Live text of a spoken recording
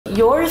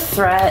Your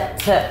threat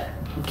to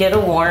get a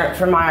warrant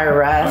for my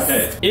arrest.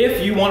 Okay,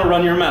 if you want to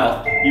run your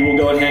mouth, you will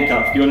go in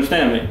handcuffs. Do you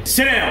understand me?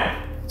 Sit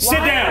down. Sit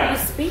down. Why are you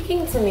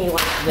speaking to me like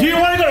this? Do you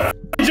want to go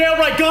to jail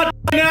right god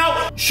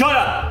now? Shut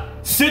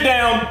up. Sit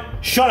down.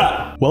 Shut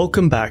up.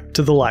 Welcome back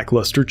to the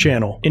LackLuster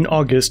channel. In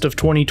August of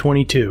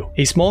 2022,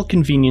 a small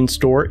convenience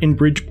store in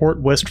Bridgeport,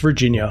 West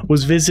Virginia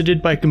was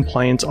visited by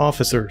compliance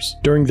officers.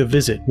 During the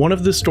visit, one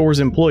of the store's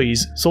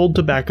employees sold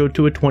tobacco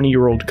to a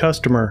 20-year-old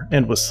customer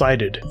and was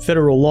cited.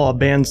 Federal law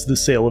bans the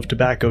sale of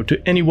tobacco to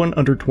anyone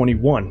under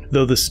 21,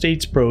 though the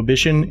state's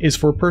prohibition is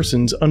for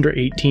persons under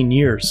 18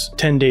 years.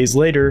 10 days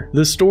later,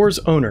 the store's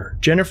owner,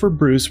 Jennifer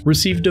Bruce,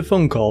 received a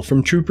phone call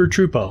from Trooper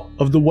Trupo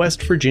of the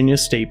West Virginia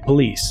State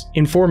Police,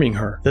 informing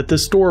her that the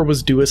store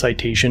was due a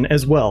citation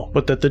as well,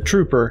 but that the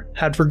trooper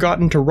had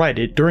forgotten to write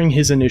it during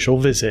his initial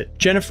visit.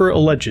 Jennifer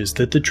alleges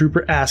that the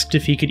trooper asked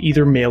if he could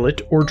either mail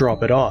it or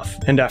drop it off,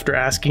 and after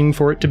asking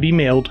for it to be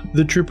mailed,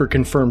 the trooper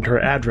confirmed her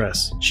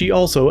address. She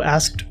also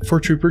asked for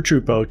Trooper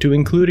Trupo to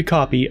include a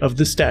copy of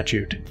the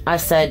statute. I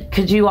said,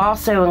 could you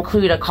also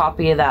include a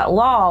copy of that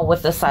law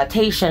with the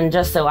citation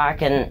just so I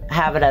can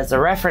have it as a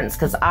reference,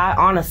 because I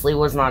honestly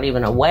was not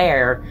even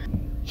aware.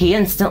 He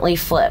instantly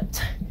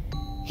flipped.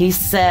 He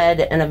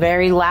said in a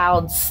very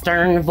loud,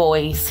 stern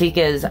voice, he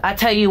goes, I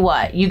tell you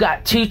what, you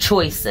got two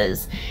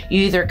choices.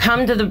 You either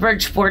come to the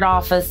Bridgeport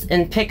office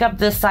and pick up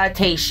this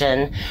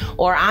citation,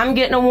 or I'm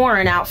getting a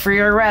warrant out for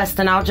your arrest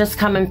and I'll just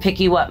come and pick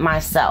you up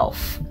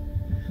myself.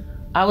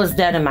 I was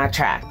dead in my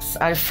tracks.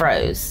 I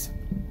froze.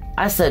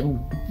 I said,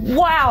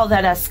 wow,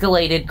 that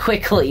escalated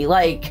quickly.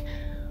 Like,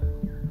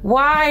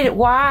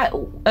 why,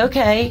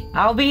 okay,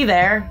 I'll be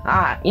there.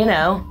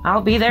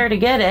 I'll be there to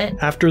get it.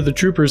 After the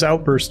trooper's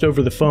outburst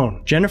over the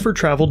phone, Jennifer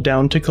traveled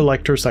down to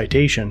collect her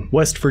citation.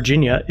 West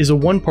Virginia is a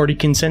one-party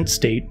consent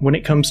state when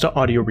it comes to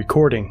audio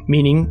recording,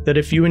 meaning that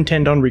if you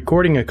intend on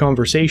recording a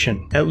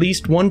conversation, at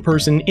least one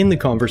person in the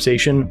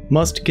conversation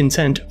must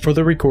consent for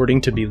the recording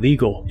to be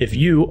legal. If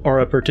you are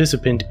a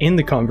participant in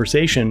the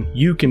conversation,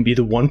 you can be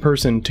the one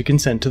person to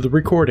consent to the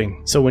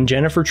recording. So when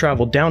Jennifer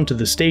traveled down to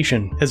the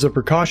station, as a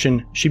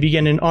precaution, she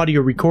began an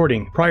audio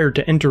recording prior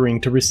to entering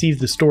to receive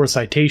the store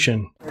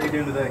citation. How are you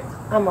doing today?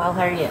 I'm well,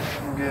 how are you?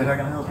 I'm good. How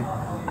can I help you?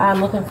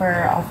 I'm looking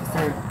for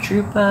Officer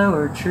Trupo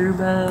or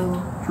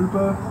Trubo.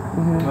 Trupo?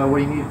 Mm-hmm. What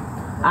do you need?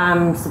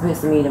 I'm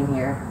supposed to meet him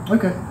here.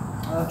 Okay.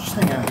 Just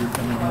hang out here for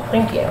a minute.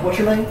 Thank you. What's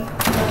your name?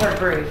 Officer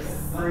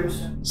Bruce.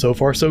 Bruce. So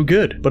far so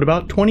good, but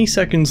about 20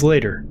 seconds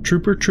later,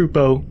 Trooper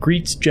Trupo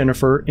greets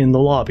Jennifer in the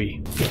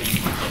lobby.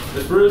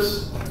 Is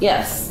Bruce?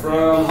 Yes.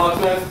 From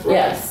Hawksneck?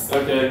 Yes.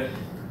 Okay.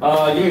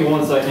 Give me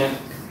 1 second.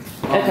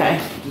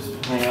 Okay.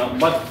 Just hang out.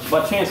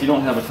 By chance, you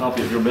don't have a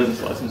copy of your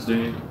business license, do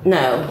you?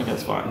 No. Okay,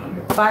 that's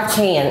fine. By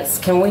chance,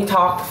 can we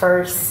talk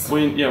first?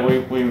 We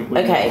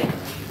Okay.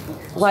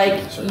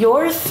 Like,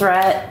 your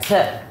threat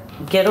to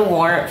get a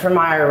warrant for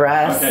my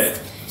arrest. Okay.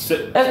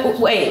 Sit.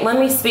 Wait, let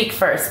me speak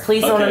first.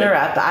 Please don't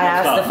interrupt. I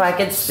asked if I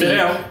could speak. Sit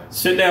down.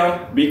 Sit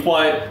down. Be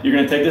quiet. You're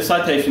going to take this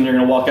citation. You're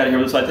going to walk out of here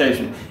with a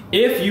citation.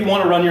 If you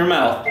want to run your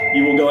mouth,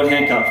 you will go in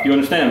handcuffs. Do you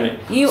understand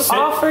me? You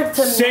offered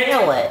to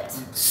mail it.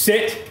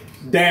 Sit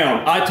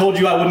down. I told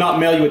you I would not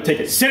mail you a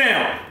ticket. Sit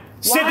down.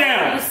 Sit down.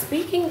 Why are you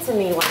speaking to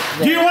me like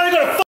this? Do you want to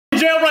go to fucking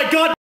jail right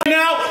god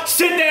now?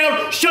 Sit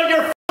down, shut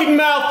your fucking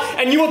mouth,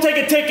 and you will take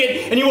a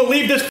ticket and you will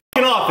leave this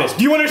fucking office.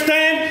 Do you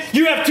understand?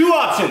 You have two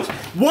options.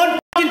 One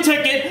fucking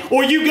ticket,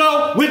 or you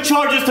go with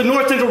charges to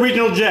North Central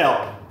Regional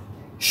Jail.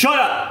 Shut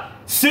up.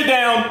 Sit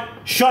down.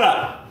 Shut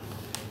up.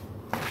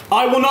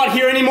 I will not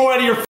hear any more out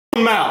of your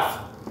fucking mouth.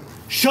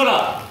 Shut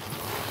up.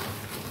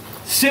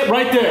 Sit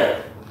right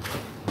there.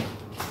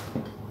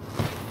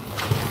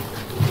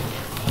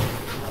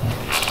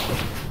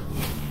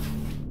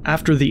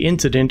 After the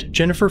incident,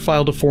 Jennifer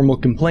filed a formal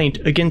complaint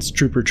against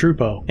Trooper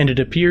Trupo, and it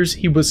appears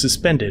he was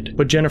suspended,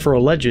 but Jennifer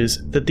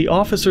alleges that the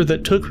officer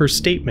that took her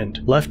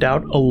statement left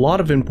out a lot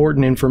of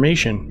important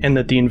information, and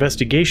that the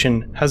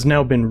investigation has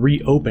now been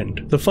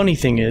reopened. The funny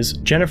thing is,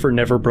 Jennifer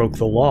never broke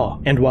the law,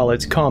 and while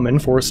it's common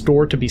for a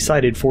store to be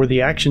cited for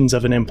the actions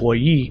of an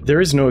employee, there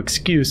is no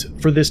excuse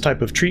for this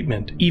type of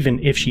treatment,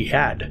 even if she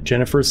had.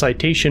 Jennifer's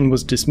citation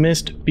was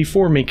dismissed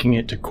before making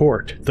it to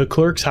court. The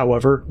clerk's,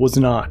 however, was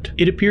not.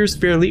 It appears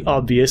fairly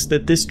obvious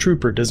that this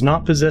trooper does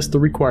not possess the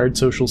required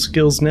social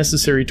skills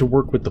necessary to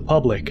work with the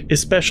public,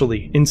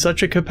 especially in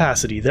such a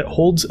capacity that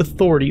holds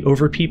authority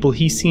over people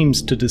he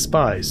seems to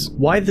despise.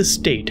 Why the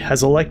state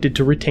has elected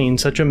to retain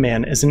such a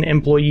man as an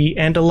employee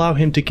and allow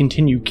him to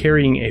continue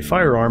carrying a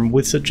firearm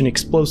with such an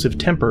explosive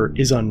temper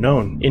is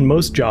unknown. In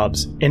most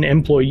jobs, an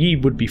employee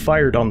would be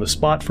fired on the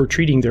spot for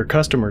treating their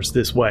customers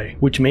this way,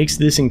 which makes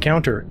this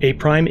encounter a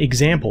prime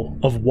example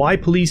of why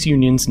police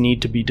unions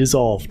need to be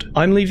dissolved.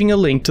 I'm leaving a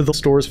link to the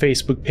store's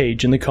Facebook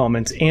page in the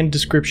comments and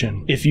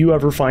description. If you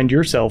ever find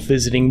yourself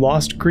visiting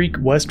Lost Creek,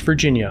 West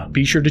Virginia,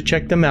 be sure to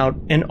check them out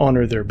and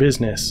honor their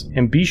business.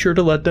 And be sure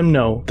to let them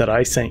know that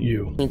I sent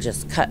you. He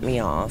just cut me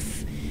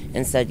off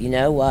and said, you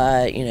know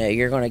what,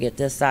 you're going to get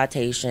this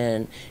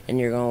citation and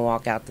you're going to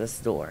walk out this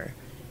door.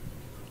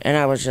 And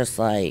I was just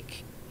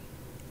like,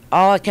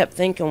 all I kept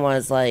thinking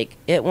was, like,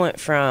 it went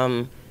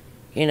from,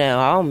 you know,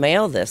 I'll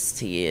mail this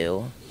to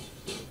you,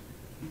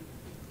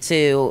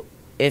 to,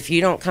 if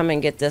you don't come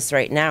and get this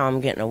right now,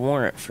 I'm getting a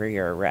warrant for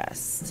your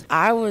arrest.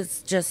 I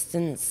was just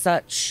in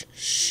such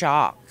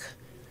shock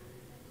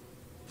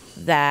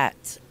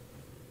that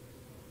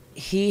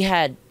he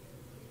had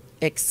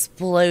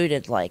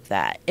exploded like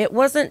that. It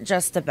wasn't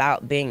just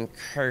about being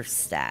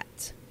cursed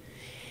at.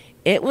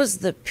 It was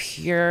the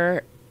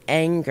pure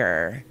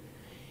anger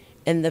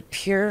and the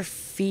pure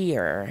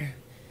fear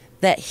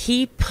that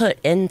he put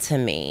into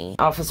me.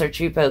 Officer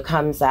Trupo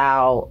comes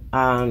out,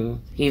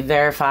 he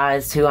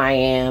verifies who I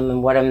am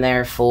and what I'm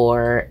there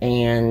for,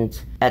 and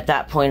at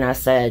that point I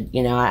said,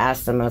 you know, I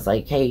asked him, I was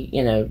like, hey,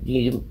 you know,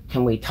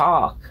 can we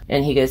talk?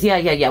 And he goes,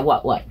 yeah,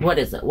 what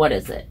is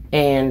it?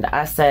 And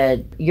I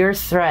said, your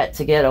threat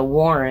to get a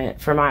warrant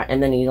for my,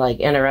 and then he like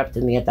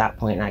interrupted me at that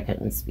point and I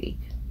couldn't speak.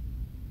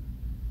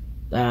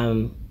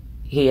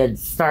 He had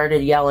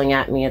started yelling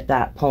at me at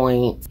that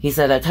point. He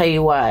said, I tell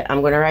you what,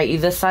 I'm going to write you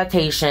this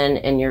citation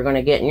and you're going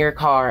to get in your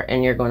car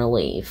and you're going to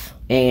leave.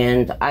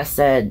 And I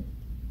said,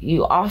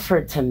 you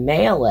offered to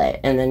mail it.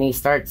 And then he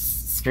starts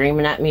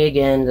screaming at me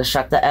again to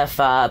shut the F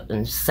up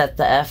and set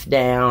the F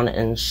down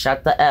and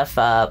shut the F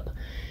up.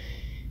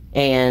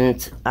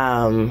 And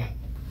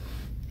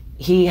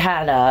he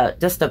had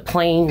just a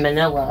plain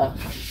manila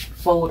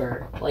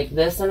folder like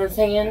this in his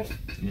hand.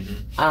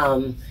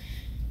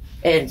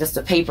 And just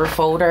a paper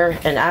folder,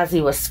 and as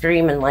he was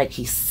screaming, like,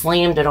 he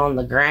slammed it on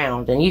the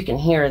ground, and you can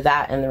hear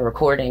that in the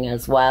recording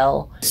as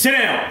well. Sit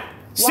down!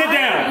 Sit down!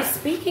 Why are you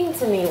speaking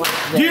to me like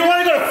this? Do you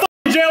want to go to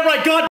fucking jail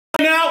right goddamn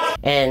now?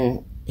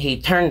 And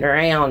he turned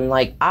around,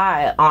 like,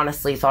 I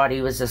honestly thought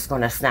he was just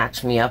going to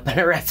snatch me up and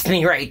arrest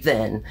me right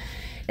then.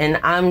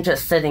 And I'm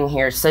just sitting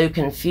here so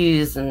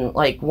confused and,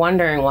 like,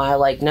 wondering why,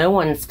 like, no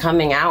one's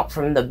coming out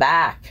from the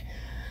back.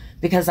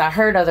 Because I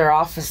heard other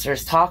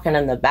officers talking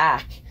in the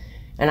back.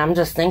 And I'm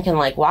just thinking,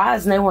 like, why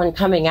is no one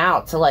coming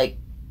out to, like,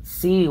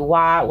 see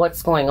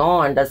what's going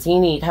on? Does he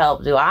need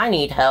help? Do I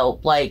need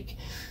help? Like,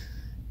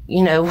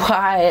 you know,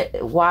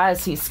 why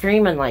is he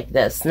screaming like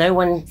this? No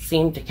one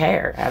seemed to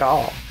care at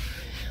all.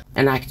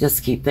 And I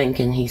just keep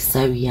thinking he's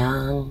so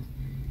young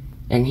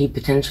and he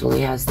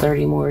potentially has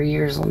 30 more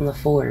years on the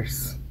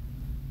force.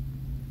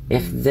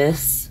 If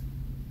this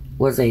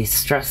was a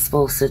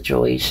stressful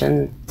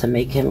situation to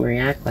make him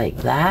react like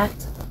that,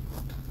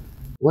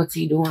 what's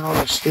he doing on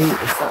the street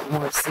is something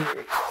more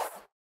serious.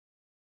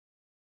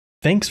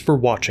 Thanks for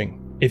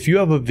watching. If you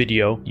have a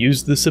video,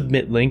 use the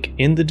submit link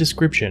in the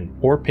description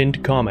or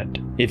pinned comment.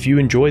 If you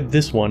enjoyed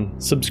this one,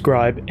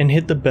 subscribe and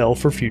hit the bell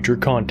for future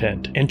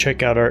content. And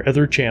check out our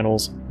other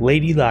channels,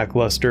 Lady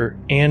LackLuster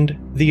and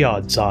The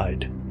Odd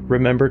Side.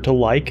 Remember to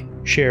like,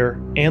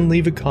 share, and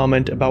leave a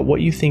comment about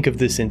what you think of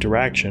this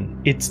interaction.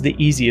 It's the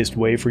easiest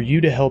way for you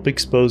to help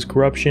expose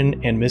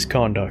corruption and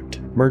misconduct.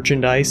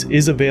 Merchandise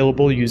is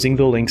available using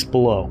the links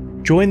below.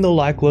 Join the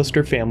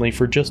LackLuster family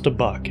for just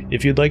 $1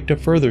 if you'd like to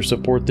further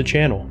support the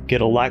channel. Get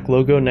a Lack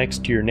logo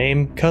next to your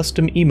name,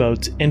 custom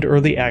emotes, and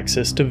early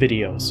access to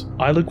videos.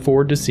 I look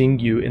forward to seeing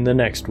you in the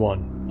next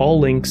one. All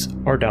links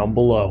are down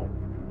below.